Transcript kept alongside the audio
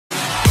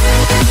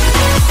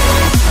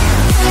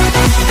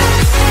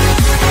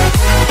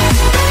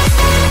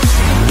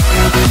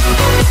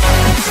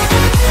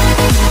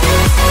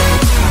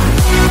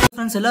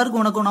Friends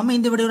எல்லாருக்கும் வணக்கம். நம்ம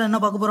இந்த வீடியோல என்ன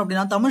பார்க்க போறோம்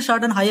அப்படின்னா தமிழ்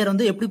ஷார்ட் அண்ட் ஹையர்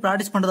வந்து எப்படி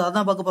பிராக்டிஸ் பண்றது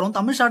அதான் பார்க்க போறோம்.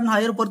 தமிழ் ஷார்ட் அண்ட்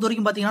ஹையர் பொறுத்த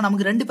வரைக்கும் பாத்தீங்கன்னா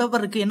நமக்கு ரெண்டு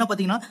பேப்பர் இருக்கு. என்ன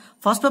பாத்தீங்கன்னா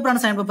first paper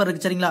and second paper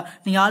இருக்கு. சரிங்களா,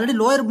 நீங்க ஆல்ரெடி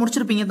லோயர்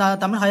முடிச்சிருப்பீங்க.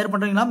 தமிழ் ஹையர்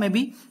பண்றீங்களா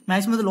மேபி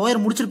மேக்ஸிமம்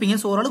லோயர் முடிச்சிருப்பீங்க.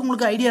 ஸோ ஓரளவுக்கு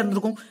உங்களுக்கு ஐடியா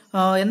இருந்திருக்கும்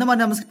எந்த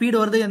மாதிரி நம்ம ஸ்பீடு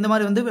வருது, எந்த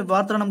மாதிரி வந்து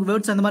வார்த்தை நமக்கு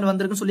வேர்ட்ஸ் எந்த மாதிரி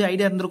வந்திருக்குன்னு சொல்லி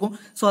ஐடியா இருந்திருக்கும்.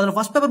 ஸோ அதுல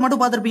ஃபர்ஸ்ட் பேப்பர்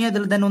மட்டும் பார்த்திருப்பீங்க.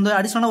 இதுல தென் வந்து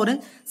அடிஷனலா ஒரு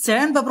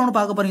செகண்ட் பேப்பர் ஒன்று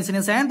பார்க்க போறீங்க.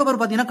 சரி, செகண்ட்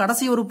பேப்பர் பாத்தீங்கன்னா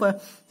கடைசி ஒரு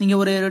நீங்க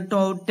ஒரு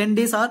 10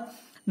 days ஆர்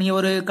நீங்க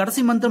ஒரு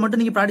கடைசி மந்த்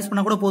மட்டும் நீங்க பிராக்டிஸ்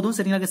பண்ணா கூட போதும்.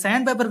 சரிங்களா,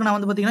 செகண்ட் பேப்பருக்கு நான்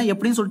வந்து பாத்தீங்கன்னா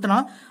எப்படின்னு சொல்லிட்டு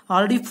நான்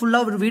ஆல்ரெடி ஃபுல்லா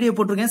ஒரு வீடியோ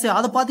போட்டிருக்கேன். சரி,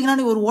 அதை பாத்தீங்கன்னா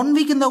நீங்க ஒரு 1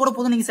 week இருந்தா கூட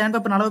போதும், நீங்க செகண்ட்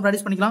பேப்பர் நல்லா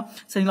பிராக்டிஸ் பண்ணிக்கலாம்.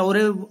 சரிங்களா,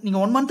 நீங்க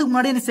 1 month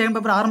முன்னாடியே நீங்க செகண்ட்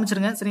பேப்பர்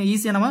ஆரம்பிச்சிருங்க. சரி,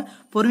 ஈஸியா நம்ம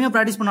பொறுமையா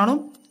பிராக்டிஸ்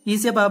பண்ணாலும்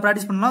ஈஸியா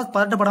பிராக்டிஸ் பண்ணலாம்,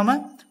 பதட்டப்படாம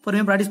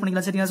பொறுமையா பிராக்டிஸ்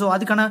பண்ணிக்கலாம். சரிங்களா, சோ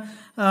அதுக்கான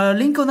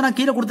லிங்க் வந்து நான்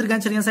கீழே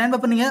கொடுத்துருக்கேன். சரிங்களா, செகண்ட்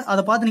பேப்பர் நீங்க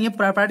அதை பார்த்து நீங்க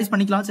பிராக்டிஸ்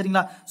பண்ணிக்கலாம்.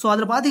 சரிங்களா, சோ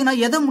அதுல பாத்தீங்கன்னா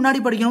எதை முன்னாடி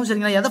படிக்கணும்,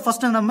 சரிங்களா, எதை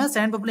ஃபர்ஸ்ட் நம்ம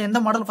செகண்ட் பேப்பர்ல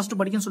எந்த மாடல் ஃபர்ஸ்ட்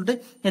படிக்கணும்னு சொல்லிட்டு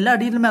எல்லா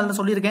டீட்டெயிலுமே அதில்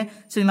சொல்லியிருக்கேன்.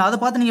 சரிங்களா, அதை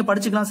பார்த்து நீங்க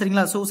படிச்சுக்கலாம்.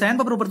 சரிங்களா, சோ செகண்ட்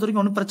பேப்பர் பொறுத்த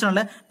வரைக்கும் ஒன்றும் பிரச்சனை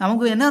இல்லை.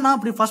 நமக்கு என்னன்னா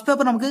அப்படி ஃபர்ஸ்ட்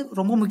பேப்பர் நமக்கு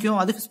ரொம்ப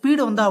முக்கியம், அது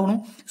ஸ்பீடு வந்து ஆகணும்.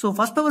 சோ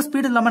ஃபர்ஸ்ட் பேப்பர்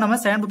ஸ்பீடு இல்லாம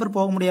நம்ம செகண்ட் பேப்பர்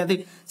போக முடியாது.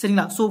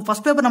 சரிங்களா, சோ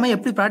ஃபர்ஸ்ட் பேப்பர் நம்ம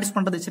எப்படி பிராக்டிஸ்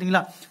பண்றது.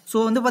 சரிங்களா,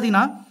 சோ வந்து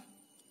பாத்தீங்கன்னா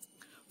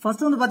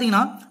ஃபர்ஸ்ட் வந்து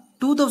பாத்தீங்கன்னா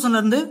 2000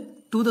 இருந்து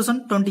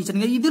 2020.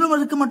 சரிங்களா, இதுல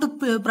வரைக்கும் மட்டும்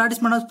பிராக்டிஸ்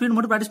பண்ணா ஸ்பீட்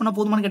மட்டும் பிராக்டிஸ் பண்ணா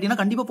போதுமான்னு கேட்டீங்கன்னா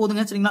கண்டிப்பா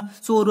போதுங்க. சரிங்களா,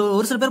 சோ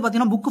ஒரு சில பேர்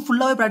பாத்தீங்கன்னா புக்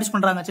ஃபுல்லாவே பிராக்டிஸ்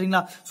பண்றாங்க.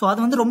 சரிங்களா, சோ அது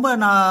வந்து ரொம்ப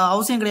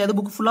அவசியம் கிடையாது.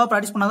 புக் ஃபுல்லா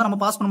பிராக்டிஸ் பண்ணாதான் நம்ம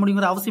பாஸ் பண்ண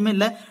முடியுங்கிற அவசியமே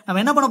இல்ல.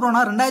 நம்ம என்ன பண்ண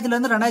போறோம்னா 2000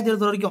 இருந்து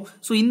 2020 வரைக்கும்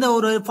சோ இந்த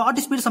ஒரு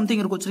 40 ஸ்பீட்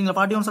சம்திங் இருக்கும். சரிங்களா,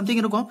 41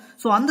 சம்திங் இருக்கும்.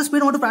 சோ அந்த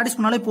ஸ்பீட் மட்டும் பிராக்டிஸ்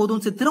பண்ணாலே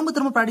போதும். சரி,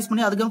 திரும்ப பிராக்டிஸ்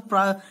பண்ணி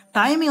அதுக்கு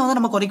டைமிங் வந்து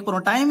நம்ம குறைக்க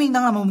போறோம். டைமிங்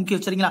தான் நமக்கு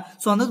முக்கியம். சரிங்களா,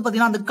 சோ வந்து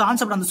பாத்தீங்கன்னா அந்த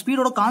கான்செப்ட், அந்த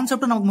ஸ்பீடோட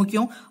கான்செப்ட் நமக்கு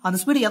முக்கியம். அந்த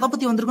ஸ்பீட் எதை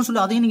பத்தி வந்திருக்குன்னு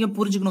சொல்லி அதையும் நீங்க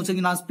புரிஞ்சுக்கணும்.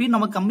 சரிங்களா, ஸ்பீட்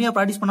நம்ம கம்மியா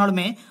பிராக்டிஸ்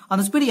பண்ணாலுமே அந்த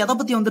ஸ்பீட் எதை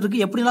பத்தி வந்து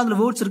எப்படிலாம் அதுல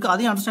வேர்ட்ஸ் இருக்கு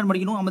அதையும் அண்டர்ஸ்டாண்ட்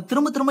பண்ணிக்கணும். நம்ம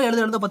திரும்ப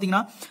எழுத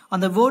பாத்தீங்கன்னா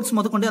அந்த வேர்ட்ஸ்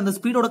முதற்கொண்டு அந்த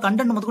ஸ்பீடோட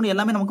கண்டென்ட் முதற்கொண்டு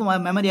எல்லாமே நமக்கு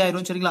மெமரி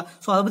ஆயிரும். சரிங்களா,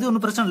 சோ அதை பத்தி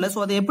ஒன்றும் பிரச்சனை இல்லை.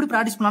 சோ அதை எப்படி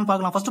பிராக்டிஸ் பண்ணலாம்னு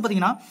பார்க்கலாம். ஃபர்ஸ்ட்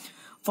பாத்தீங்கன்னா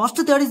ஃபர்ஸ்ட்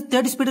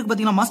 30 ஸ்பீடுக்கு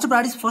பாத்தீங்கன்னா must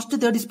practice first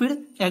 30 speed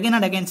again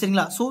and again.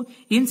 சரிங்களா, சோ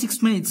இன் 6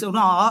 minutes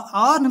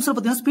 6 நிமிஷம்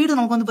பாத்தீங்கன்னா ஸ்பீடு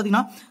நமக்கு வந்து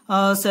பாத்தீங்கன்னா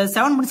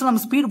 7 minutes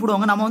நம்ம ஸ்பீடு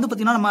போடுவாங்க. நம்ம வந்து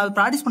பாத்தீங்கன்னா நம்ம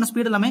பிராக்டிஸ் பண்ண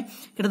ஸ்பீடு எல்லாமே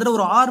கிட்டத்தட்ட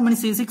ஒரு 6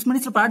 minutes 6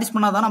 minutes பிராக்டிஸ்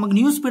பண்ணாதான் நமக்கு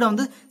நியூ ஸ்பீட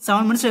வந்து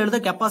 7 minutes எழுத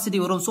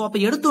கெப்பாசிட்டி வரும். சோ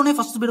அப்ப எடுத்தோடனே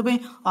ஃபர்ஸ்ட் ஸ்பீடு போய்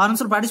 6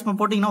 நிமிஷம் பிராக்டிஸ்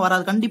போட்டீங்கன்னா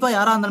வராது. கண்டிப்பா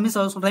யாரா இருந்தாலுமே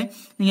சொல்றேன்,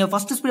 நீங்க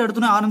ஃபர்ஸ்ட் ஸ்பீட்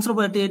எடுத்தோடனே 6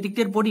 நிமிஷம்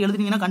டிக்டேட் போட்டு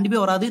எழுதினீங்கன்னா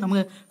கண்டிப்பா வராது.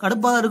 நமக்கு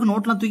கடுப்பா இருக்கு,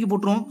 நோட்லாம் தூக்கி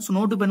போட்டுரும். சோ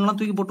நோட்டு பென்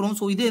எல்லாம் தூக்கி போட்டுரும்.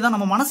 சோ இதே தான்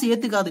நம்ம மனசு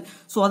ஏத்துக்காது.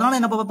 சோ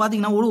அதனால என்ன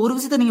பாத்தீங்கன்னா ஒரு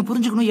விஷயத்தை நீங்க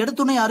புரிஞ்சுக்கணும்.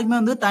 எடுத்தோடனே யாருக்குமே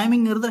வந்து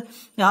டைமிங்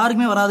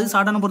யாருக்குமே வராது.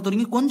 ஷார்ட்டான பொறுத்த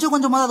வரைக்கும் கொஞ்சம்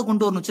கொஞ்சமா அதை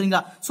கொண்டு வரணும்.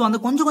 சரிங்களா, சோ அந்த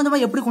கொஞ்சம் கொஞ்சமா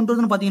எப்படி கொண்டு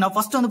வரணும்னு பாத்தீங்கன்னா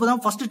ஃபர்ஸ்ட் வந்து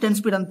பாத்தீங்கன்னா ஃபர்ஸ்ட் 10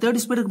 ஸ்பீட் அந்த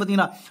 30 ஸ்பீடுக்கு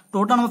பாத்தீங்கன்னா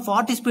டோட்டல் நம்ம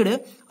 40 ஸ்பீடு.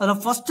 அதுல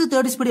ஃபர்ஸ்ட்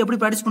 30 ஸ்பீடு எப்படி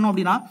பிராக்டிஸ் பண்ணணும்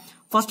அப்படின்னா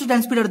ஃபர்ஸ்ட்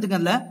 10 ஸ்பீட்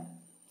எடுத்துக்கல.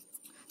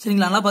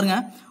 சரிங்களா, நல்லா பாருங்க,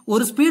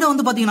 ஒரு ஸ்பீடை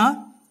வந்து பாத்தீங்கன்னா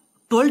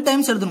 12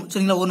 டைம்ஸ் எழுதணும்.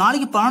 சரிங்களா, ஒரு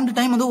நாளைக்கு 12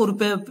 டைம் வந்து ஒரு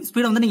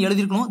ஸ்பீட வந்து நீங்க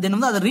எழுதிருக்கணும். தென்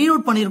வந்து அதை ரீட்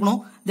அவுட் பண்ணிருக்கணும்.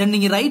 தென்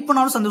நீங்க ரைட்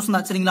பண்ணாலும் சந்தோஷம்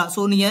தான். சரிங்களா,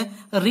 சோ நீங்க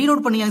ரீட்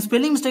அவுட் பண்ணி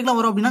ஸ்பெல்லிங் மிஸ்டேக்லாம்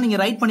வரும் அப்படின்னா நீங்க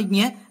ரைட்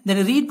பண்ணிக்கீங்க.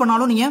 தென் ரீட்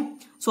பண்ணாலும் நீங்க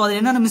சோ அது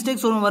என்னென்ன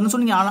மிஸ்டேக்ஸ் வரும்னு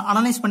சொல்லி நீங்க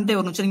அனலைஸ் பண்ணிட்டே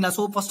வரணும். சரிங்களா,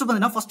 சோ ஃபர்ஸ்ட்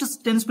பாத்தீங்கன்னா ஃபர்ஸ்ட்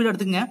 10 ஸ்பீட்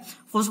எடுத்துக்கங்க.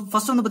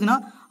 ஃபர்ஸ்ட் வந்து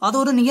பாத்தீங்கன்னா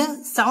அதோட நீங்க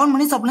 7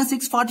 minutes அப்படின்னா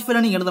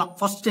 6:45 நீங்க எழுதலாம்.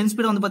 ஃபர்ஸ்ட் 10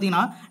 ஸ்பீட் வந்து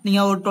பாத்தீங்கன்னா நீங்க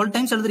ஒரு 12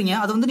 டைம்ஸ் எழுதுறீங்க.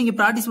 அது வந்து நீங்க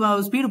பிராக்டிஸ்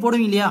ஸ்பீடு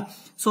போடுவீங்க இல்லையா,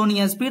 சோ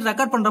நீங்க ஸ்பீட்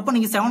ரெக்கார்ட் பண்றப்ப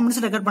நீங்க 7 minutes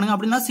ரெக்கார்ட் பண்ணுங்க.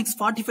 அப்படின்னா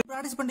 6:45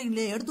 பிராக்டிஸ் பண்றீங்க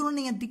இல்லையா, எடுத்தோட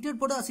நீங்க டிக்டேட்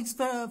போட்டு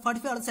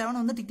 6:45 அல்லது 7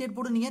 வந்து டிக்டேட்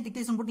போட்டு நீங்க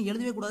டிக்டேஷன் போட்டு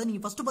எழுதவே கூடாது.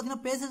 நீங்க ஃபர்ஸ்ட்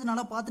பாத்தீங்கன்னா பேசேஜ்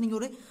நல்லா பார்த்து நீங்க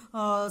ஒரு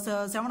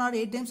 7 or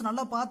 8 டைம்ஸ்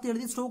நல்லா பார்த்து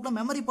எழுதி ஸ்ட்ரோக்ல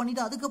மெமரி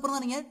பண்ணிட்டு அதுக்கப்புறம்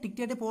தான் நீங்க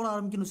டிக்டேட்டே போட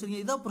ஆரம்பிக்கணும்.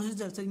 சரிங்களா, இதான்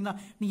ப்ரொசீஜர். சரிங்களா,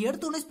 நீங்க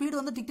எடுத்தோடனே ஸ்பீடு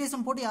வந்து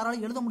டிக்டேஷன் போட்டு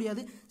யாராலும் எழுத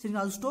முடியாது.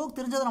 சரிங்களா, அது ஸ்ட்ரோக்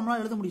தெரிஞ்சதை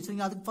நம்மளால எழுத முடியும்.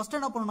 சரிங்களா, அதுக்கு ஃபர்ஸ்ட்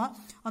என்ன பண்ணணும்னா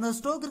அந்த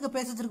ஸ்ட்ரோக் இருக்க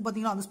பேசேஜ் இருக்கு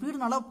பாத்தீங்களா, அந்த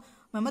ஸ்பீடு நல்லா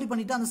மெமரி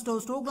பண்ணிட்டு அந்த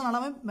ஸ்ட்ரோக்ல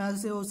நல்லாவே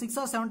 6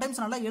 or 7 டைம்ஸ்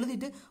நல்லா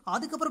எழுதிட்டு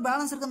அதுக்கப்புறம்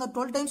பேலன்ஸ் இருக்க அந்த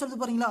 12 டைம்ஸ் எழுதி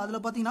பாருங்களா, அதுல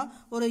பாத்தீங்கன்னா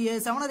ஒரு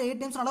 7 or 8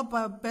 டைம்ஸ் நல்லா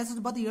பேசேஜ்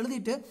பார்த்து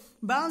எழுதிட்டு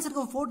பேலன்ஸ்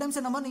இருக்க 4 டைம்ஸ்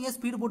என்ன மாதிரி நீங்க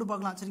ஸ்பீடு போட்டு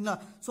பார்க்கலாம். சரிங்களா,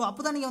 சோ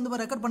அப்பதான் நீங்க வந்து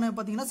ரெக்கார்ட் பண்ண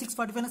பாத்தீங்கன்னா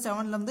 6:45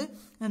 7ல இருந்து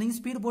நீங்க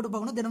ஸ்பீடு போட்டு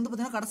பார்க்கணும். தென் வந்து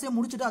பாத்தீங்கன்னா கடைசியா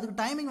முடிச்சிட்டு அதுக்கு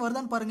டைமிங்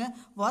வருதான்னு பாருங்க.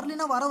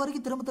 வரலனா வர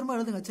வரைக்கும் திரும்ப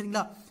எழுதுங்க.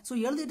 சரிங்களா, சோ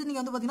எழுதிட்டு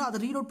நீங்க வந்து பாத்தீங்கன்னா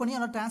அதை ரீட் அவுட் பண்ணி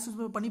அதை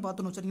டிரான்ஸ்லேட் பண்ணி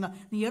பார்த்தணும். சரிங்களா,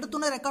 நீங்க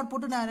எடுத்தோடனே ரெக்கார்ட்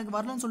போட்டு நான் எனக்கு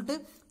வரலன்னு சொல்லிட்டு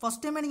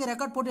ஃபர்ஸ்ட் டைமே நீங்க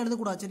ரெக்கார்ட் போட்டு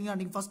எழுதக்கூடாது. சரிங்களா,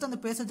 நீங்க ஃபர்ஸ்ட் அந்த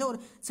பேசேஜை ஒரு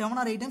 7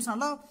 or 8 டைம்ஸ் நல்லா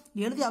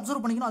எழுதி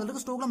அப்சர்வ் பண்ணிக்கணும். அதுல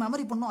இருக்க ஸ்ட்ரோக்ல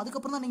மெமரி பண்ணணும்.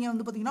 அதுக்கப்புறம் தான் நீங்க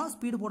வந்து பாத்தீங்கன்னா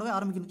ஸ்பீடு போடவே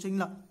ஆரம்பிக்கணும்.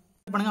 சரிங்களா,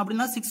 பண்ணுங்க.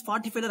 அப்படின்னா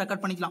 6:45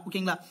 ரெக்கார்ட் பண்ணிக்கலாம்.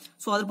 ஓகேங்களா,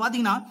 சோ அது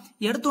பாத்தீங்கன்னா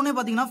எடுத்தோடனே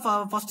பாத்தீங்கன்னா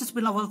ஃபர்ஸ்ட்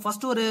ஸ்பீட்ல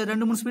ஃபர்ஸ்ட் ஒரு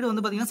 2-3 ஸ்பீடு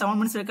வந்து பாத்தீங்கன்னா 7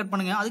 minutes ரெக்கார்ட்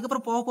பண்ணுங்க.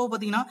 அதுக்கப்புறம் போக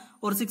பாத்தீங்கன்னா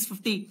ஒரு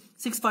 6:50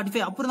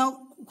 6:45 அப்புறம் தான்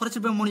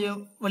குறைச்சு போய்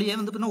முடியும். வழியே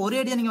வந்து பாத்தீங்கன்னா ஒரே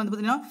அடியா நீங்க வந்து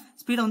பாத்தீங்கன்னா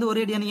ஸ்பீடை வந்து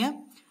ஒரே அடியா நீங்க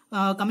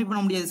கம்மி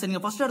பண்ண முடியாது.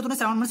 சரிங்க, ஃபர்ஸ்ட்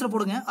எடுத்தோடனே 7 minutes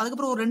போடுங்க.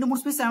 அதுக்கப்புறம் ஒரு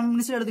 2-3 ஸ்பீட் 7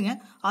 minutes எழுதுங்க.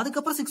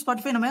 அதுக்கப்புறம்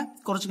 6:45 நம்ம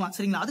குறைச்சிக்கலாம்.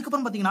 சரிங்களா,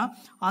 அதுக்கப்புறம் பாத்தீங்கன்னா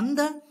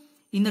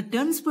இந்த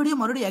 10 ஸ்பீடையும்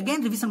மறுபடியும்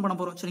அகைன் ரிவிஷன் பண்ண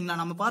போறோம். சரிங்களா,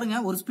 நம்ம பாருங்க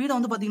ஒரு ஸ்பீடை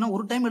வந்து பாத்தீங்கன்னா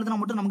ஒரு டைம் எழுதினா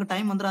மட்டும் நமக்கு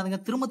டைம் வந்துடாதுங்க.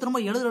 திரும்ப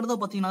எழுத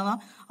பாத்தீங்கன்னா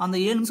அந்த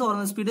 7 நிமிஷம்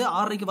வர ஸ்பீடு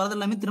 6:30 வரது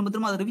எல்லாமே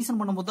திரும்ப அதை ரிவிஷன்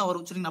பண்ணும்போது தான்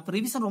வரும். சரிங்களா, அப்ப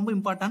ரிவிஷன் ரொம்ப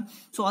இம்பார்ட்டன்ட்.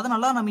 சோ அதை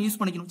நல்லா நம்ம யூஸ்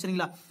பண்ணிக்கணும்.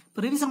 சரிங்களா,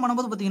 இப்ப ரிவிஷன்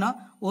பண்ணும்போது பாத்தீங்கன்னா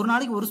ஒரு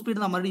நாளைக்கு ஒரு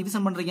ஸ்பீடு தான் மறுபடியும்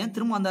ரிவிஷன் பண்றீங்க.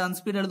 திரும்ப அந்த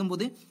ஸ்பீட்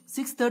எழுதும்போது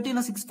 6:30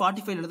 இல்ல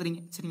 6:45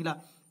 எழுதுறீங்க. சரிங்களா,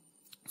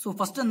 ஸோ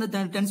ஃபர்ஸ்ட் அந்த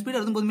 10 ஸ்பீட்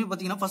எழுதும்போதுமே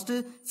பார்த்தீங்கன்னா ஃபர்ஸ்ட்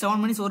 7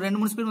 மினிட்ஸ் ஒரு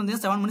 2-3 ஸ்பீட் வந்து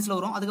 7 மினிட்ஸ்ல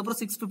வரும். அதுக்கப்புறம்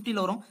 6:50ல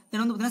வரும்.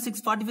 தென் வந்து பார்த்தீங்கன்னா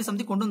 6:45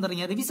 சம்திங் கொண்டு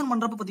வந்துறீங்க. ரிவிஷன்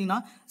பண்றப்ப பார்த்தீங்கன்னா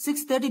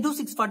 6:30 to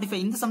 6:45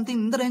 இந்த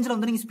சம்திங் இந்த ரேஞ்சில்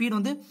வந்து நீங்க ஸ்பீட்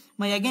வந்து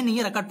அகைன்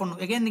நீங்க ரெக்கார்ட்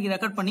பண்ணணும். அகைன் நீங்க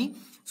ரெக்கார்ட் பண்ணி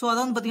ஸோ அதை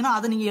வந்து பார்த்தீங்கன்னா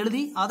அதை நீங்க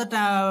எழுதி அதை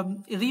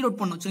ரீலோட்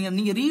பண்ணணும். சரிங்க,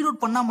 நீங்க ரீலோட்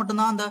பண்ணா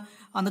மட்டும்தான்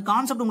அந்த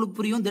கான்செப்ட் உங்களுக்கு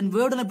புரியும். தென்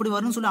வேர்டுல இப்படி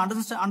வரும்னு சொல்லி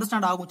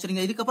அண்டர்ஸ்டாண்ட் ஆகும்.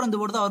 சரிங்க, இதுக்கப்புறம் இந்த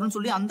வேர்டு தான் வரும்னு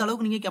சொல்லி அந்த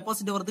அளவுக்கு நீங்க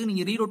கெப்பாசிட்டி வரதுக்கு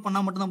நீங்க ரீலோட்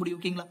பண்ணா மட்டும் தான் முடியும்.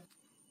 ஓகேங்களா?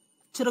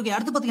 சரி, ஓகே.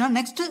 அடுத்து பாத்தீங்கன்னா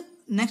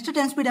நெக்ஸ்ட்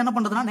 10 ஸ்பீட் என்ன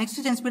பண்றதுன்னா நெக்ஸ்ட்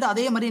 10 ஸ்பீட்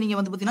அதே மாதிரி நீங்க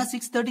வந்து பாத்தீங்கன்னா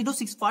 6:30 to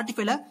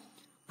 6:45ல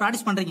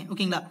பிராக்டிஸ் பண்றீங்க.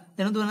 ஓகேங்களா?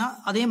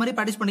 அதே மாதிரி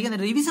பிராக்டிஸ் பண்றீங்க.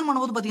 அந்த ரிவிஷன்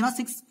பண்ணும்போது பாத்தீங்கன்னா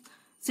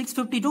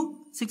 6:50 to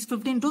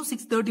 6:15 to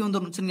 6:30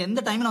 வந்துடும். சரிங்க,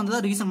 எந்த டைம்ல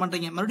வந்து ரிவிஷன்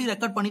பண்றீங்க மறுபடியும்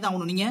ரெக்கார்ட் பண்ணி தான்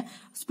ஆகணும். நீங்க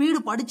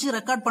ஸ்பீடு படிச்சு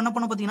ரெக்கார்ட்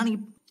பண்ண பாத்தீங்கன்னா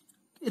நீங்க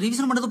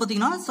ரிவிஷன் பண்றது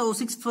பாத்தீங்கன்னா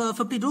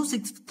 6:50 to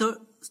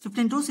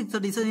 6:15 to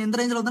 6:30 எந்த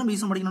ரேஞ்சில் வந்து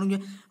ரிவிஷன் படிக்கணும். நீங்க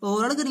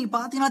ஓரளவுக்கு நீங்க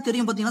பாத்தீங்கன்னா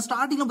தெரியும். பாத்தீங்கன்னா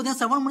ஸ்டார்டிங்ல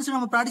பாத்தீங்கன்னா 7 மினிட்ஸ்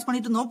நம்ம பிராக்டிஸ்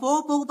பண்ணிட்டு இருந்தோம்.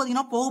 போக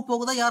பாத்தீங்கன்னா போக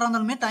தான் யாரா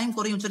இருந்தாலுமே டைம்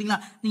குறையும். சரிங்களா?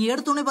 நீங்க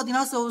எடுத்தோடனே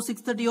பாத்தீங்கன்னா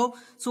 6:30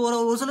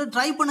 ஒரு சில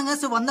ட்ரை பண்ணுங்க.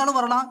 வந்தாலும்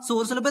வரலாம்.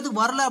 ஒரு சில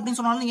பேருக்கு வரல அப்படின்னு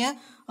சொன்னாலும் நீங்க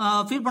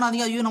ஃபீல்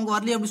பண்ணாதீங்க, ஐயோ நமக்கு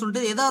வரல அப்படின்னு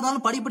சொல்லிட்டு எதா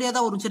இருந்தாலும் படிப்படியா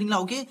தான் வரும். சரிங்களா?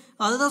 ஓகே,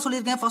 அதுதான்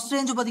சொல்லியிருக்கேன். ஃபர்ஸ்ட்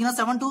ரேஞ்ச் பாத்தீங்கன்னா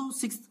 7 to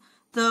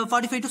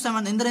 6:45 to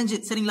 7 இந்த ரேஞ்ச்.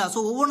 சரிங்களா? சோ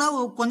ஒவ்வொன்றா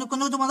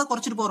கொஞ்சமா தான்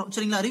குறைச்சிட்டு போறோம்.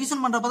 சரிங்களா?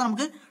 ரிவிஷன் பண்றப்ப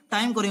நமக்கு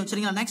டைம் குறையும்.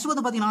 சரிங்களா? நெக்ஸ்ட்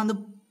வந்து பாத்தீங்கன்னா அந்த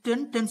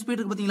 10 ஸ்பீட்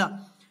இருக்கு பாத்தீங்களா,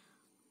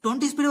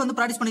 20 ஸ்பீட் வந்து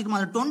பிராக்டிஸ் பண்ணிருக்கோம்.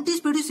 அந்த 20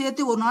 ஸ்பீடு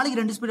சேர்த்து ஒரு நாளைக்கு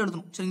 2 ஸ்பீட்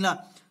எழுதணும். சரிங்களா?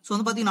 சோ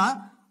வந்து பாத்தீங்கன்னா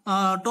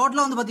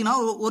டோட்டலா வந்து பாத்தீங்கன்னா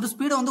ஒரு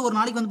ஸ்பீட வந்து ஒரு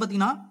நாளைக்கு வந்து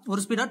பாத்தீங்கன்னா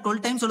ஒரு ஸ்பீடா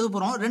 12 டைம்ஸ் எழுத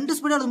போறோம். 2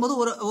 ஸ்பீட் எழுதும்போது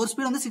ஒரு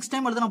ஸ்பீட் வந்து 6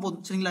 டைம் எழுதினா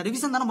போதும். சரிங்களா?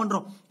 ரிவிஷன் தானே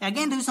பண்றோம்,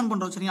 அகைன் ரிவிஷன்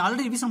பண்றோம். சரிங்களா?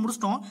 ஆல்ரெடி ரிவிஷன்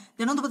முடிச்சிட்டோம்.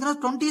 தென் வந்து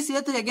பாத்தீங்கன்னா 20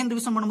 சேர்த்து அகைன்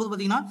ரிவிஷன் பண்ணும்போது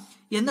பாத்தீங்கன்னா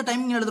எந்த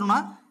டைமிங் எழுதணும்னா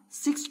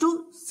 6 to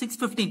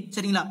 6:15.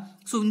 சரிங்களா?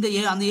 சோ அந்த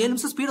 7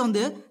 நிமிஷம் ஸ்பீட்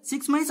வந்து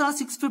 6 மினிட்ஸ்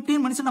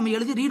 6:15 மினிட்ஸ் நம்ம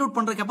எழுதி ரீட் அவுட்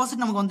பண்ற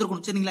கெபாசிட்டி நமக்கு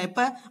வந்திருக்கும். சரிங்களா?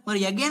 இப்ப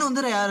அகைன்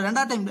வந்து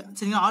ரெண்டாவது டைம்.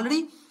 சரிங்களா?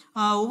 ஆல்ரெடி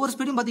ஒவ்வொரு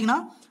ஸ்பீடும் பாத்தீங்கன்னா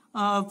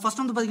ஃபர்ஸ்ட்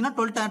வந்து பாத்தீங்கன்னா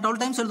 12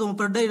 டைம்ஸ் எழுதுவோம்,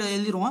 பெர் டே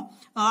எழுதிருவோம்.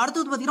 அடுத்து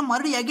வந்து பாத்தீங்கன்னா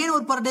மறுபடியும் அகைன்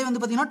ஒரு பர் டே வந்து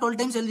பாத்தீங்கன்னா 12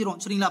 டைம்ஸ் எழுதிரும்.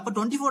 சரிங்களா? அப்ப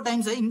 24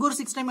 டைம்ஸ் இங்க ஒரு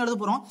 6 டைம் எழுத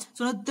போறோம்.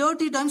 சோ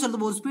 30 டைம்ஸ் எழுத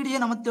போறோம். ஸ்பீடையே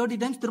நம்ம 30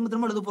 டைம்ஸ்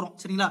திரும்ப எழுத போறோம்.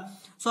 சரிங்களா?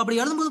 சோ அப்படி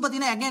எழுதும்போது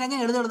பாத்தீங்கன்னா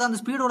அகைன் எழுத அந்த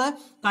ஸ்பீடோட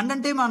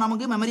கண்டென்ட்டே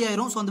நமக்கு மெமரி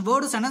ஆயிரும். சோ அந்த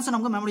வேர்டு சென்டென்ஸ்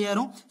நமக்கு மெமரி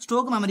ஆயிரும்,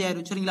 ஸ்ட்ரோக் மெமரி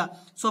ஆயிரும். சரிங்களா?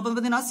 சோ அப்ப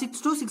பாத்தீங்கன்னா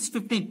 6 to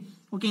 6:15.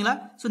 ஓகேங்களா?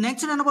 சோ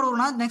நெக்ஸ்ட் என்ன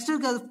பண்ணுவோம்னா நெக்ஸ்ட்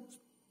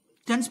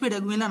 10 ஸ்பீட்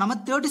இல்ல, நம்ம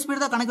 30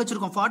 ஸ்பீட் தான் கணக்கு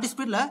வச்சிருக்கோம். 40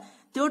 ஸ்பீட்ல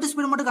 30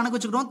 ஸ்பீட் மட்டும் கணக்கு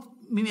வச்சுக்கிறோம்.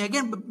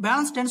 அகைன்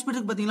பேலன்ஸ் 10 ஸ்பீட்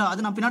இருக்கு பாத்தீங்களா,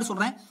 அது நான் பின்னாடி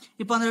சொல்றேன்.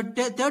 இப்போ அந்த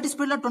 30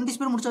 ஸ்பீட்ல 20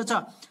 ஸ்பீட் முடிச்சாச்சா.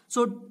 சோ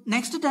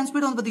நெக்ஸ்ட் 10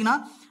 ஸ்பீட் வந்து பாத்தீங்கன்னா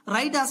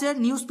right as a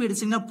new speed.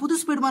 சரிங்களா? புது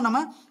ஸ்பீட் மாதிரி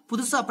நம்ம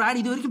புதுசா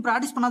இது வரைக்கும்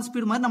பிராக்டிஸ் பண்ணாத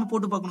ஸ்பீட் மாதிரி நம்ம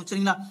போட்டு பார்க்கணும்.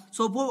 சரிங்களா?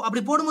 சோ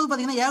அப்படி போடும்போது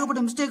பாத்தீங்கன்னா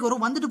ஏகப்பட்ட மிஸ்டேக்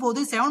வரும். வந்துட்டு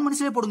போகுது 7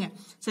 மினிட்ஸ்லயே போடுங்க.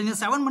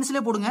 சரிங்களா? 7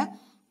 மினிட்ஸ்லயே போடுங்க.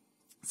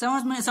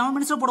 7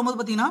 மினிட்ஸ்ல போடும்போது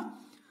பாத்தீங்கன்னா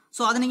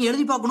சோ அதை நீங்க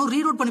எழுதி பார்க்கணும்,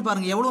 ரீட் அவுட் பண்ணி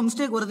பாருங்க எவ்வளவு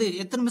மிஸ்டேக் வருது,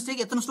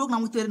 எத்தனை ஸ்ட்ரோக்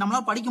நமக்கு தெரியும்,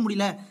 நம்மளால படிக்க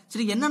முடியல.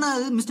 சரி, என்னென்ன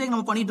மிஸ்டேக்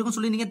நம்ம பண்ணிட்டு இருக்கோம்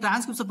சொல்லி நீங்க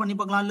டிரான்ஸ்கிரிப்ஷன் பண்ணி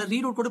பார்க்கலாம், இல்ல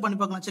ரீட் அவுட் கூட பண்ணி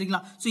பார்க்கலாம்.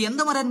 சரிங்களா? சோ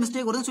எந்த மாதிரியான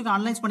மிஸ்டேக் வருதுன்னு சொல்லி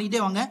அனலைஸ்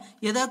பண்ணிட்டே வாங்க.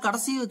 ஏதோ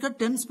கடைசி இருக்க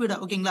 10 ஸ்பீடா.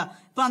 ஓகேங்களா?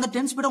 இப்போ அந்த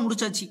 10 ஸ்பீடா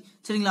முடிச்சாச்சு.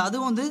 சரிங்களா? அது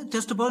வந்து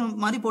டெஸ்ட்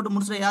மாதிரி போட்டு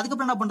முடிச்சிட்டு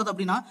அதுக்கப்புறம் என்ன பண்றது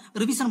அப்படின்னா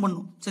ரிவிஷன்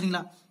பண்ணணும்.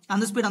 சரிங்களா?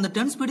 அந்த ஸ்பீட் அந்த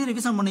 10 ஸ்பீடு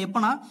ரிவிஷன் பண்ணும்.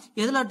 எப்பனா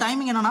எதுல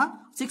டைமிங் என்னன்னா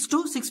 6 to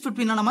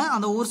 6:15 நம்ம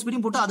அந்த ஒவ்வொரு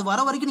ஸ்பீடையும் போட்டு அது வர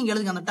வரைக்கும் நீங்க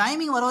எழுதுங்க. அந்த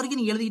டைமிங் வர வரைக்கும்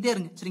நீங்க எழுதிட்டே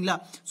இருங்க. சரிங்களா?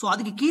 சோ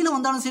அதுக்கு கீழே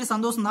வந்தாலும் சரி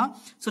சந்தோஷம் தான்.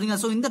 சரிங்களா?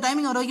 சோ இந்த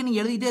டைமிங் வர வரைக்கும்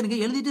நீங்க எழுதிட்டே இருங்க.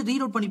 எழுதிட்டு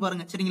ரீட் அவுட் பண்ணி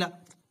பாருங்க. சரிங்களா?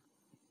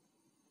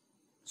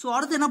 சோ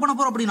அடுத்து என்ன பண்ண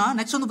போறோம் அப்படின்னா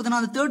நெக்ஸ்ட் வந்து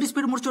பாத்தீங்கன்னா அந்த 30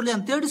 ஸ்பீட் முடிச்சோம் இல்லையா,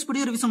 அந்த 30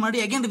 ஸ்பீடையும் ரிவிஷன்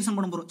பண்ணி அகைன் ரிவிஷன்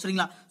பண்ண போறோம்.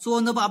 சரிங்களா? சோ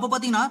அந்த அப்ப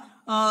பாத்தீங்கன்னா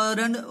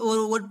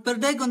ஒரு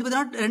பெர் டேக்கு வந்து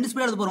பாத்தீங்கன்னா 2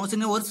 ஸ்பீட் எழுத போறோம்.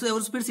 சரிங்களா?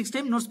 ஒரு ஸ்பீட் 6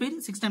 டைம், இன்னொரு ஸ்பீட்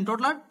 6 டைம்,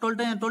 டோட்டலா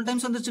 12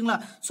 டைம்ஸ் வந்துருச்சுங்களா?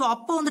 சோ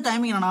அப்போ வந்து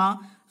டைமிங் என்னன்னா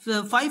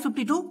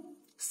 5:50 to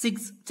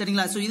 6.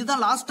 சரிங்களா? சோ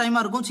இதுதான் லாஸ்ட் டைமா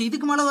இருக்கும். சோ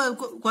இதுக்கு மேல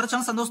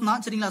குறைச்சாலும் சந்தோஷம்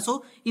தான். சரிங்களா? சோ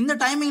இந்த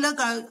டைமிங்ல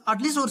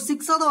அட்லீஸ்ட் ஒரு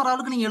 6ஆவது வர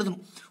அளவுக்கு நீங்க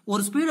எழுதணும்.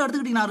 ஒரு ஸ்பீட்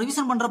எடுத்துக்கிட்டீங்கன்னா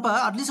ரிவிஷன் பண்றப்ப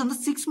அட்லீஸ்ட் வந்து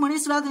 6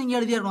 மினிட்ஸ்ல நீங்க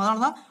எழுதிடணும்.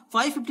 அதனாலதான்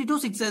 5:50 to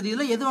 6.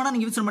 இதுல எது வேணா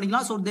நீங்க ரிவிஷன்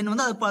பண்ணிக்கலாம். சோ தென்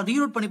வந்து அதை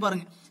ரீட் அவுட் பண்ணி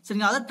பாருங்க.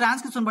 சரிங்களா? அதை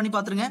டிரான்ஸ்கிரிப்ஷன் பண்ணி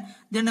பாத்துருங்க.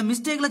 தென்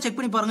மிஸ்டேக்ல செக்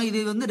பண்ணி பாருங்க. இது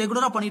வந்து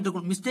ரெகுலரா பண்ணிட்டு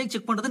இருக்கணும். மிஸ்டேக்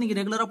செக் பண்றது நீங்க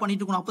ரெகுலரா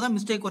பண்ணிட்டு இருக்கணும். அப்பதான்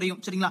மிஸ்டேக் குறையும்.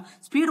 சரிங்களா?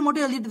 ஸ்பீட்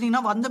மட்டும் எழுதிட்டு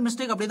இருந்தீங்கன்னா வந்த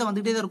மிஸ்டேக் அப்படியே தான்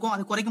வந்துட்டே இருக்கும்.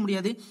 அது குறைக்க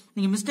முடியாது.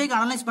 நீங்க மிஸ்டேக்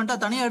அனலைஸ்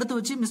பண்ணிட்டு தனியா எடுத்து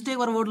வச்சு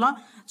மிஸ்டேக் வர வேர்ட்லாம்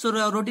சோ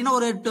ரொட்டீனா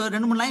ஒரு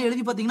 2-3 லைன்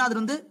எழுதி பாத்தீங்கன்னா அது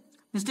வந்து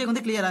மிஸ்டேக்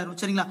வந்து கிளியர் ஆயிரும்.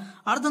 சரிங்களா?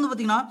 அடுத்து வந்து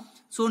பாத்தீங்கன்னா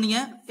சோ நீங்க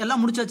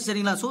எல்லாம் முடிச்சாச்சு.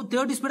 சரிங்களா? So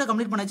 30 ஸ்பீட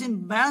complete பண்ணாச்சு.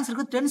 பேலன்ஸ்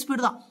இருக்கு 10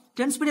 ஸ்பீட் தான்.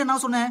 10 ஸ்பீட் என்ன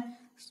சொன்னேன்?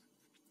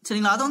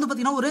 சரிங்களா? அது வந்து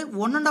பாத்தீங்கன்னா ஒரு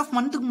 1.5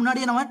 மந்த்துக்கு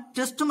முன்னாடியே நம்ம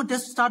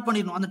டெஸ்ட் ஸ்டார்ட்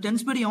பண்ணிடணும். அந்த 10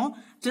 ஸ்பீடையும்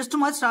டெஸ்ட்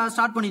மாதிரி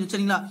ஸ்டார்ட் பண்ணிடும்.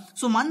 சரிங்களா?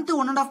 சோ மந்த்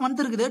 1.5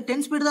 மந்த் இருக்குது,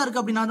 10 ஸ்பீட் தான்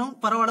இருக்கு அப்படின்னாலும்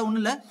பரவாயில்ல,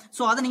 ஒண்ணு இல்ல.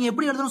 சோ அதை நீங்க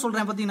எப்படி எழுதணும்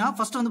சொல்றேன். பாத்தீங்கன்னா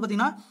ஃபர்ஸ்ட் வந்து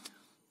பாத்தீங்கன்னா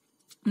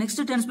நெக்ஸ்ட்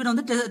 10 ஸ்பீட்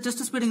வந்து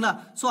டெஸ்ட் ஸ்பீடுங்களா?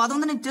 சோ அதை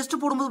வந்து நீங்க டெஸ்ட்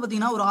போடும்போது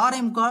பாத்தீங்கன்னா ஒரு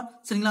 6:45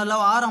 சரிங்களா, இல்ல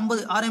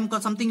 6:50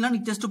 6:45 சம்திங்ல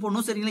நீங்க டெஸ்ட்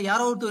போடணும். சரிங்களா?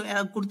 யாரோ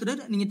கொடுத்துட்டு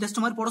நீங்க டெஸ்ட்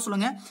மாதிரி போட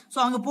சொல்லுங்க. சோ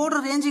அவங்க போடுற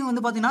ரேஞ்சிங்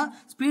வந்து பாத்தீங்கன்னா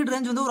ஸ்பீட்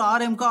ரேஞ்ச் வந்து ஒரு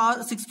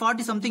 6:45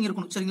 6:40 சம்திங்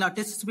இருக்கணும். சரிங்களா?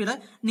 டெஸ்ட் ஸ்பீட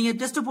நீங்க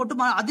டெஸ்ட் போட்டு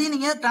அதே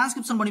நீங்க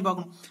டிரான்ஸ்கிரிப்ஷன் பண்ணி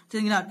பார்க்கணும்.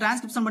 சரிங்களா?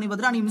 டிரான்ஸ்கிரிப்ஷன் பண்ணி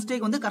பார்த்துட்டு நீங்க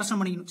மிஸ்டேக் வந்து கரெக்ஷன்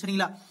பண்ணிக்கணும்.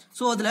 சரிங்களா?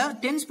 சோ அதுல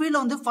 10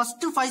 ஸ்பீட்ல வந்து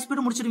ஃபர்ஸ்ட் 5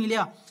 ஸ்பீட் முடிச்சிருவீங்க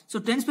இல்லையா?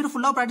 சோ 10 ஸ்பீட்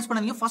ஃபுல்லா பிராக்டிஸ்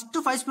பண்ணாதீங்க.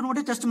 ஃபர்ஸ்ட் 5 ஸ்பீட்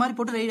மட்டும் டெஸ்ட் மாதிரி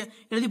போட்டு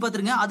எழுதி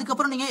பாத்துருங்க.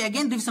 அதுக்கப்புறம் நீங்க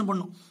அகைன் ரிவிஷன்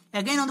பண்ணணும்.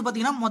 அகைன் வந்து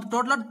பாத்தீங்கன்னா பாத்தீங்கன்னா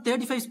டோட்டலா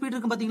 35 ஸ்பீட்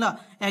இருக்கு பாத்தீங்களா,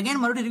 அகைன்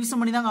மறுபடியும் ரிவிஷன்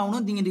பண்ணி தாங்க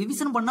ஆகணும். நீங்க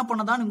ரிவிஷன்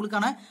பண்ணதான்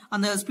உங்களுக்கான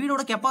அந்த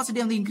ஸ்பீடோட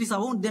கெப்பாசிட்டி வந்து இன்க்ரீஸ்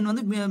ஆகும். தென்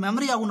வந்து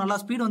மெமரி ஆகும், நல்லா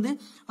ஸ்பீட் வந்து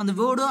அந்த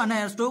வேர்டு அண்ட்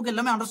ஸ்ட்ரோக்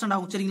எல்லாமே அண்டர்ஸ்டாண்ட்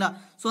ஆகும். சரிங்களா.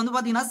 சோ வந்து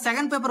பாத்தீங்கன்னா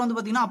செகண்ட் பேப்பர் வந்து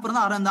பாத்தீங்கன்னா அப்புறம்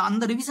தான்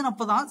அந்த ரிவிஷன்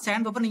அப்பதான்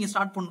செகண்ட் பேப்பர் நீங்க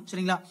ஸ்டார்ட் பண்ணணும்.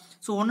 சரிங்களா.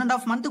 சோ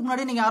 1.5 மந்த்துக்கு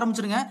முன்னாடி நீங்க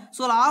ஆரம்பிச்சிருங்க.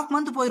 சோ ஹாஃப்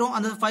மந்த் போயிடும்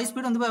அந்த 5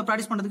 ஸ்பீட் வந்து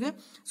பிராக்டிஸ் பண்றதுக்கு.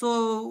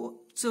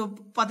 சோ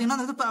பாத்தீங்கன்னா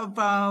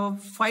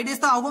 5 days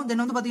தான் ஆகும்.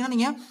 தென் வந்து பாத்தீங்கன்னா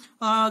நீங்க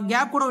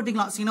கேப் கூட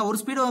விட்டுக்கலாம். சரிங்களா. ஒரு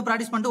ஸ்பீட்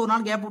பிராக்டிஸ் பண்ணிட்டு ஒரு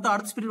நாள் கேப் விட்டு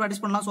அடுத்த ஸ்பீட்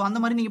பிராக்டிஸ் பண்ணலாம். சோ அந்த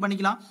மாதிரி நீங்க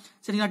பண்ணிக்கலாம்.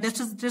 சரிங்களா.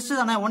 டெஸ்ட்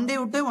தானே, 1 day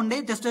விட்டு 1 day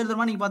டெஸ்ட் எழுதுற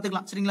மாதிரி நீங்க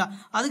பாத்துக்கலாம். சரிங்களா.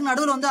 அதுக்கு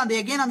நடுவில் வந்து அந்த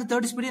எகைன் அந்த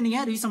 30 ஸ்பீட் நீங்க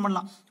ரிவிஷன்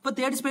பண்ணலாம். இப்போ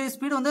 30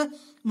 ஸ்பீட் வந்து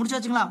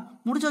முடிச்சாச்சுங்களா.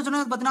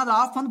 முடிச்சாச்சுன்னா பாத்தீங்கன்னா அது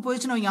ஹாஃப் மந்த்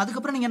போயிடுச்சுன்னு வைங்க.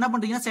 அதுக்கப்புறம் நீங்க என்ன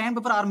பண்றீங்கன்னா செகண்ட்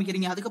பேப்பர்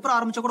ஆரம்பிக்கிறீங்க. அதுக்கப்புறம்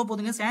ஆரம்பிச்சா கூட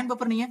போதுங்க. செகண்ட்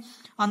பேப்பர் நீங்க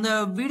அந்த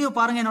வீடியோ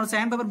பாருங்க, என்னோட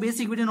செகண்ட் பேப்பர்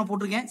பேசிக் வீடியோ நான்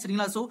போட்டிருக்கேன்.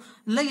 சரிங்களா. சோ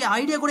இல்ல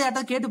ஐடியா கூட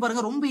யார்ட்டாவது கேட்டு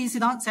பாருங்க, ரொம்ப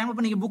ஈஸி தான். செகண்ட்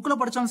பேப்பர் நீங்க புக்ல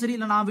படிச்சாலும் சரி,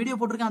 இல்ல நான் வீடியோ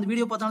போட்டிருக்கேன் அந்த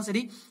வீடியோ பார்த்தாலும்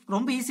சரி,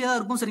 ரொம்ப ஈஸியா தான்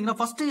இருக்கும். சரிங்களா.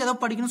 ஃபர்ஸ்ட் ஏதோ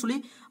படிக்கணும் சொல்லி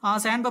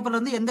செகண்ட் பேப்பர்ல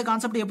இருந்து எந்த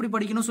கான்செப்ட் எப்படி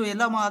படிக்கணும், சோ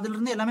எல்லாம் அதுல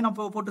இருந்து எல்லாமே நான்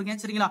போட்டிருக்கேன்.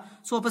 சரிங்களா.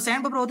 சோ அப்ப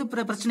செகண்ட் பேப்பர் வந்து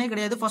பிரச்சனையே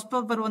கிடையாது. ஃபர்ஸ்ட்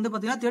பேப்பர் வந்து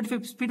பாத்தீங்கன்னா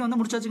 35 ஸ்பீட் வந்து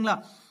முடிச்சாச்சுங்களா.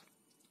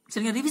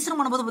 சரிங்க. ரிவிஷன்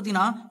பண்ணும்போது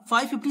பாத்தீங்கன்னா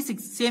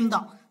 556 சேம்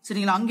தான்.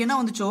 சரிங்களா. அங்க என்ன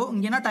வந்துச்சோ,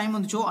 இங்க என்ன டைம்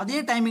வந்துச்சோ அதே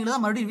டைமிங்ல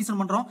தான் மறுபடியும் ரிவிஷன்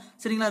பண்றோம்.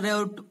 சரிங்களா.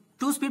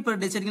 2 ஸ்பீட் per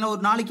day. சரிங்களா.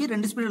 ஒரு நாளைக்கு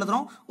 2 ஸ்பீட்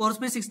எழுதுறோம். ஒரு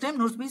ஸ்பீட் 6 டைம்,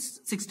 இன்னொரு ஸ்பீட்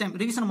 6 டைம்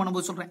ரிவிஷன்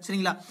பண்ணும்போது சொல்றேன்.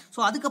 சரிங்களா.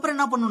 சோ அதுக்கப்புறம்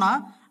என்ன பண்ணணும்னா,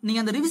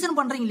 நீங்க அந்த ரிவிஷன்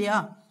பண்றீங்க இல்லையா,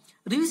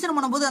 ரிவிஷன்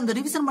பண்ணும்போது அந்த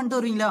ரிவிஷன் பண்ணிட்டு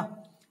வருவீங்களா,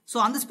 சோ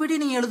அந்த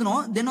ஸ்பீடையும் நீங்க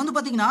எழுதணும். தென் வந்து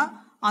பாத்தீங்கன்னா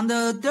அந்த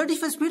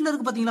 35 ஸ்பீட்ல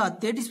இருக்கு பாத்தீங்களா,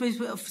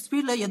 35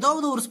 ஸ்பீட்ல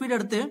ஏதாவது ஒரு ஸ்பீட்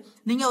எடுத்து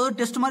நீங்க ஒரு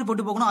டெஸ்ட் மாதிரி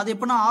போட்டு போகணும். அது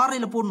எப்படின்னா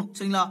 6 போடணும்.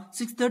 சரிங்களா.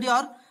 6:30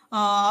 ஆர்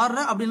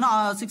 6 அப்படின்னா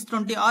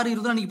 6:20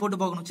 6:20 நீங்க போட்டு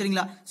போகணும்.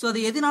 சரிங்களா. சோ அது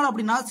எதனால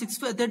அப்படின்னா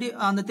 6:30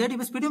 அந்த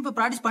 35 ஸ்பீடும் இப்ப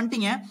பிராக்டிஸ்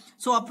பண்ணிட்டீங்க.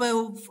 சோ அப்ப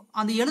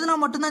அந்த எழுதுனா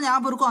மட்டும்தான்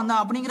ஞாபகம் இருக்கும் அந்த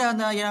அப்படிங்கிற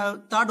அந்த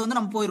தாட் வந்து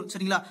நம்ம போயிடும்.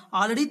 சரிங்களா.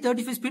 Already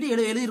 35 speed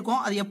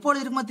எழுதிருக்கோம். அது எப்போ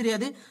எழுதிருக்குமா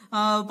தெரியாது.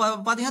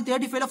 பாத்தீங்கன்னா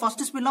 35ல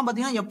ஃபர்ஸ்ட் ஸ்பீட்லாம்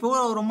பாத்தீங்கன்னா எப்போ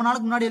ரொம்ப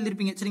நாளுக்கு முன்னாடி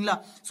எழுதிருப்பீங்க. சரிங்களா.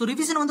 சோ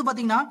ரிவிஷன் வந்து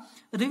பாத்தீங்கன்னா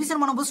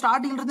ரிவிஷன் பண்ணும்போது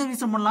ஸ்டார்டிங்ல இருந்து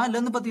ரிவிஷன் பண்ணலாம், இல்ல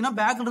வந்து பாத்தீங்கன்னா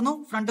பேக்ல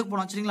இருந்தும் ஃப்ரண்ட்டுக்கு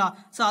போலாம். சரிங்களா.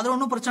 சோ அது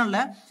ஒன்றும் பிரச்சனை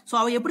இல்ல. சோ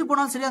அவ எப்படி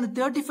போனாலும் சரி அந்த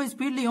 35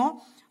 ஸ்பீட்லயும்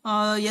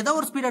ஏதோ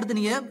ஒரு ஸ்பீட் எடுத்து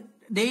நீங்க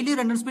டெய்லி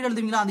 2 ஸ்பீட்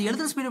எழுதுவீங்களா, அந்த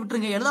எழுதுற ஸ்பீட்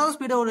விட்டுருங்க. எழுதாத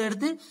ஸ்பீட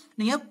எடுத்து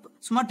நீங்க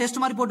சும்மா டெஸ்ட்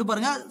மாதிரி போட்டு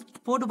பாருங்க.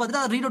 போட்டு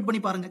பார்த்துட்டு அதை ரீட் அவுட்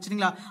பண்ணி பாருங்க.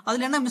 சரிங்களா.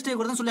 அதுல என்ன மிஸ்டேக்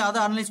வருதுன்னு சொல்லி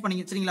அதை அனலைஸ்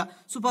பண்ணீங்க. சரிங்களா.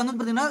 சோ இப்போ வந்து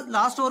பாத்தீங்கன்னா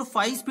லாஸ்ட் ஒரு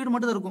 5 ஸ்பீட்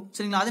மட்டும் தான் இருக்கும்.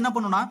 சரிங்களா. அது என்ன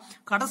பண்ணணும்னா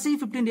கடைசி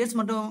 15 days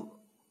மட்டும்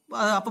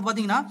அப்ப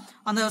பாத்தீங்கன்னா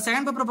அந்த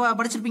செகண்ட் பேப்பர்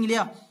படிச்சிருப்பீங்க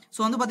இல்லையா, சோ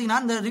வந்து பாத்தீங்கன்னா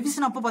இந்த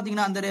ரிவிஷன் அப்ப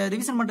பாத்தீங்கன்னா அந்த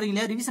ரிவிஷன் பண்றீங்க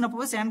இல்லையா, ரிவிஷன்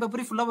அப்பவே செகண்ட்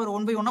பேப்பர் ஃபுல்லா ஒரு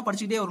 1 by 1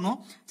 படிச்சுட்டே வரணும்.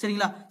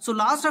 சரிங்களா. சோ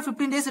லாஸ்ட்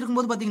 15 days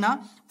இருக்கும்போது பாத்தீங்கன்னா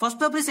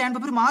ஃபர்ஸ்ட் பேப்பர் செகண்ட்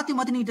பேப்பர்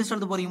மாத்தி நீங்க டெஸ்ட்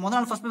எழுத போறீங்க. முதல்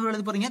நாள் ஃபர்ஸ்ட் பேப்பர்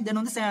எழுத போறீங்க,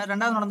 தென் வந்து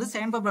ரெண்டாவது நாள் வந்து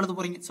செகண்ட் பேப்பர் எழுத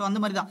போறீங்க. சோ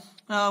அந்த மாதிரி தான்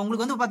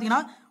உங்களுக்கு வந்து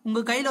பாத்தீங்கன்னா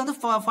உங்க கையில வந்து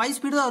 5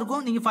 ஸ்பீடு தான்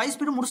இருக்கும். நீங்க 5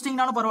 ஸ்பீடு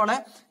முடிச்சிட்டீங்கனாலும் பரவாயில்ல.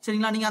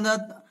 சரிங்களா. நீங்க அந்த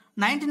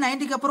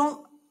 1990க்கு அப்புறம்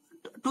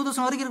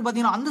 2000 வரைக்கும் இருக்கு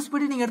பாத்தீங்கன்னா அந்த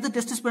ஸ்பீடு நீங்க எடுத்து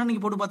டெஸ்ட் ஸ்பீட்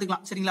நீங்க போட்டு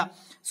பாத்துக்கலாம். சரிங்களா.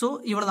 சோ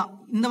இவ்வளவுதான்.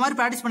 இந்த மாதிரி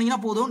பிராக்டிஸ்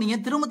பண்ணீங்கன்னா போதும். நீங்க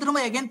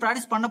திரும்ப எகைன்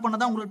பிராக்டிஸ்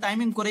பண்ணதான் உங்களுக்கு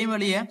டைமிங் குறையும்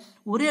வெளியே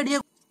ஒரே அடியா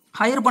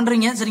ஹையர்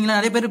பண்றீங்க. சரிங்களா.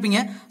 நிறைய பேர் இருப்பீங்க.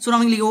 சோ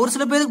நமக்கு ஒரு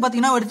சில பேருக்கு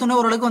பாத்தீங்கன்னா எடுத்தோன்னே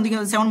ஓரளவுக்கு வந்து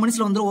 7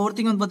 minutesல வந்துரும்.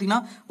 ஒவ்வொருத்தங்க வந்து பாத்தீங்கன்னா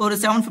ஒரு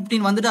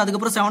 7:15 வந்துட்டு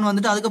அதுக்கப்புறம் 7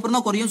 வந்துட்டு அதுக்கப்புறம்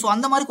தான் குறையும். சோ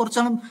அந்த மாதிரி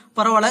குறைச்சாலும்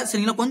பரவாயில்ல.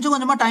 சரிங்களா. கொஞ்சம்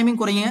கொஞ்சமா டைமிங்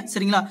குறையுங்க.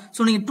 சரிங்களா.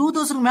 சோ நீங்க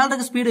 2000 மேல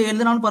இருக்க ஸ்பீடு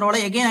எழுதினாலும்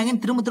பரவாயில்ல.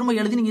 எகைன் திரும்ப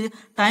எழுதி நீங்க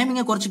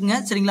டைமிங்க குறைச்சுக்குங்க.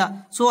 சரிங்களா.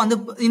 சோ அந்த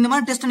இந்த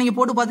மாதிரி டெஸ்ட் நீங்க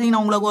போட்டு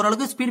பாத்தீங்கன்னா உங்களுக்கு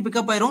ஓரளவுக்கு ஸ்பீட்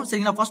பிக்கப் ஆயிரும்.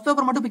 சரிங்களா. ஃபர்ஸ்ட்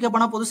பேப்பர் மட்டும் பிக்கப்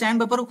பண்ணா போதும்.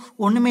 செகண்ட் பேப்பர்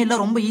ஒண்ணுமே இல்ல,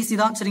 ரொம்ப ஈஸி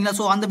தான். சரிங்களா.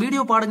 சோ அந்த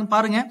வீடியோ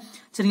பாருங்க.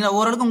 சரிங்களா.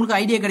 ஓரளவுக்கு உங்களுக்கு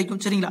ஐடியா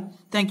கிடைக்கும். சரிங்களா.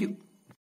 தேங்க்யூ.